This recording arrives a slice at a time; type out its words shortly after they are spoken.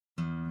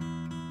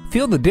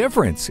Feel the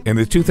difference in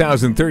the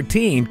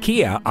 2013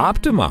 Kia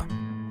Optima.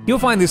 You'll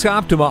find this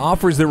Optima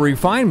offers the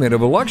refinement of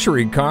a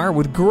luxury car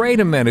with great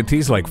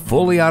amenities like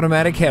fully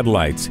automatic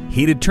headlights,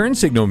 heated turn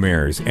signal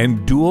mirrors,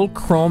 and dual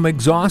chrome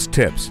exhaust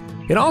tips.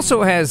 It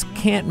also has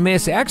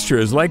can't-miss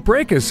extras like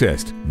brake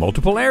assist,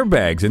 multiple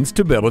airbags, and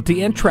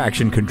stability and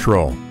traction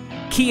control.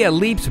 Kia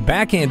leaps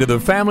back into the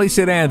family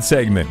sedan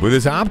segment with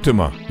this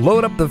Optima.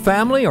 Load up the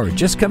family or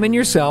just come in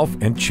yourself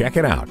and check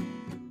it out.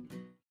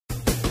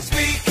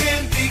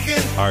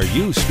 Are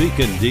you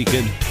speaking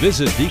Deacon?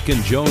 Visit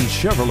Deacon Jones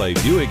Chevrolet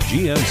Buick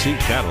GMC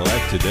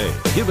Cadillac today.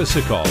 Give us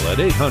a call at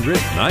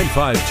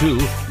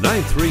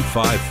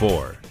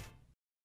 800-952-9354.